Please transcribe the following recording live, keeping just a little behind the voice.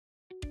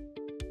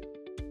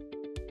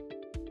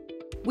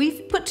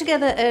We've put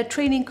together a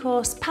training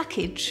course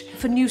package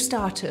for new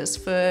starters,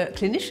 for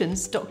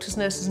clinicians, doctors,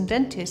 nurses and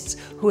dentists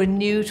who are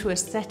new to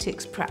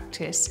aesthetics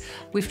practice.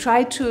 We've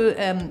tried to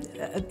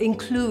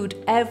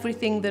include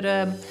everything that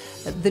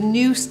the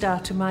new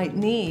starter might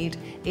need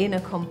in a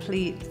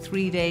complete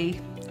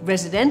 3-day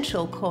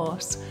residential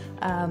course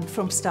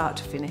from start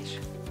to finish.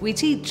 We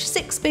teach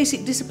 6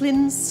 basic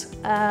disciplines,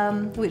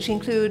 which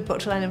include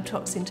botulinum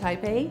toxin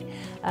type A,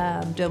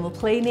 dermal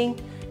planing,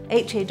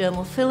 HA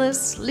dermal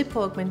fillers, lip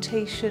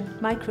augmentation,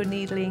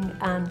 microneedling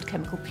and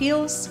chemical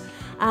peels,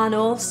 and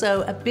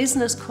also a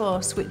business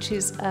course which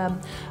is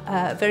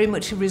very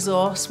much a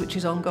resource which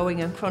is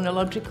ongoing and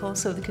chronological,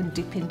 so they can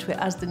dip into it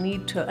as they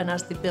need to and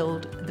as they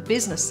build the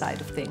business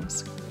side of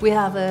things. We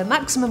have a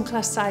maximum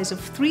class size of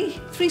three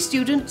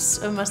students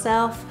and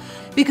myself,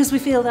 because we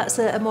feel that's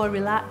a more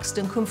relaxed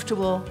and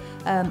comfortable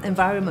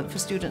environment for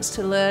students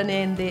to learn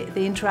in.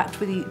 They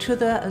interact with each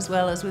other as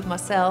well as with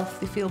myself.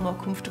 They feel more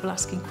comfortable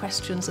asking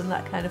questions and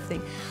that kind of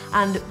thing.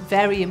 And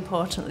very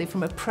importantly,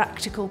 from a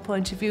practical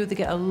point of view, they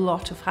get a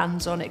lot of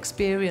hands-on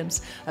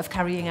experience of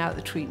carrying out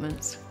the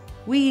treatments.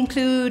 We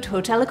include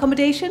hotel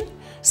accommodation,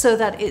 so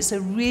that it's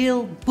a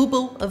real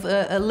bubble of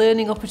a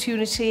learning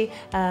opportunity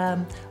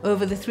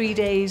over the 3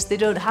 days. They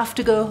don't have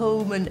to go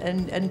home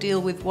and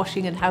deal with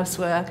washing and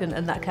housework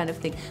and that kind of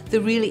thing.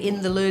 They're really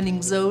in the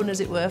learning zone, as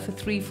it were, for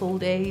 3 full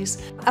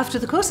days. After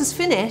the course is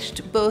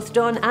finished, both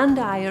Don and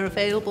I are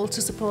available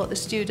to support the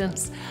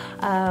students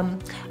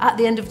at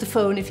the end of the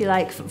phone, if you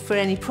like, for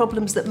any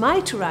problems that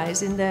might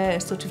arise in their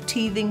sort of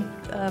teething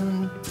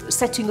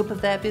setting up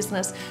of their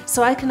business.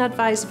 So I can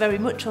advise very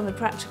much on the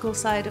practical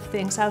side of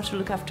things, how to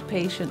look after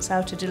patients,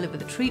 how to deliver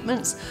the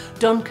treatments.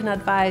 Don can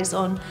advise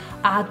on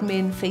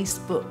admin,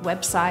 Facebook,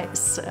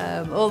 websites,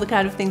 all the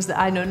kind of things that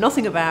I know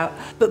nothing about.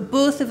 But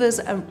both of us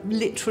are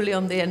literally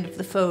on the end of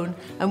the phone,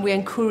 and we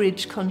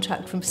encourage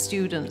contact from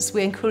students.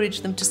 We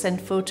encourage them to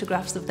send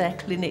photographs of their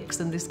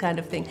clinics and this kind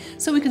of thing,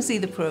 so we can see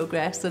the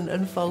progress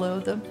and follow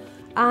them.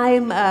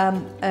 I'm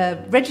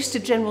a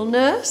registered general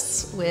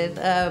nurse with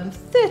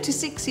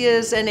 36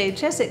 years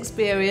NHS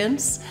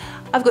experience.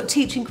 I've got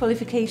teaching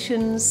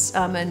qualifications.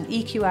 I'm an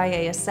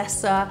EQIA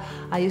assessor.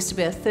 I used to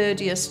be a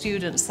 3rd-year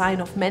student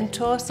sign-off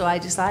mentor, so I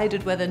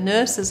decided whether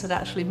nurses had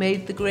actually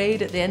made the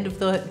grade at the end of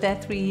their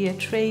 3-year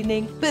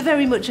training. But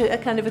very much a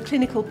kind of a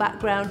clinical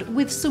background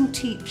with some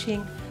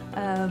teaching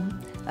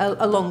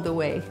along the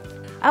way.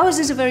 Ours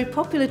is a very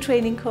popular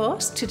training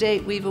course. To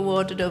date, we've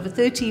awarded over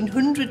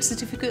 1,300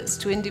 certificates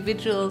to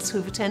individuals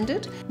who've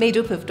attended, made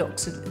up of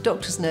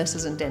doctors,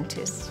 nurses and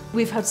dentists.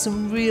 We've had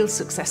some real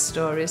success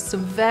stories,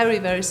 some very,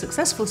 very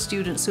successful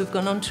students who've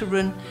gone on to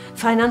run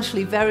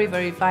financially very,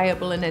 very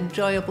viable and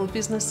enjoyable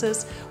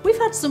businesses. We've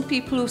had some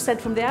people who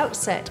said from the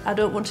outset, I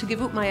don't want to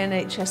give up my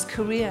NHS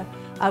career.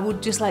 I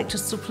would just like to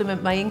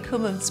supplement my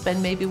income and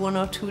spend maybe 1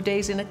 or 2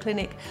 days in a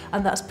clinic,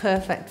 and that's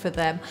perfect for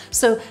them.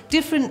 So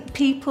different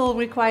people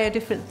require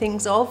different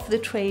things of the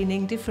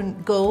training,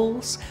 different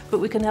goals, but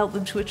we can help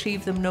them to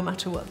achieve them no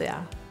matter what they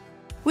are.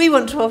 We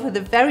want to offer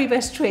the very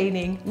best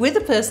training with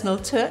a personal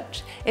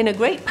touch in a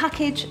great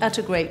package at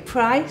a great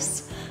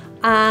price,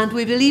 and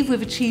we believe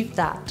we've achieved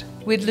that.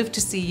 We'd love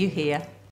to see you here.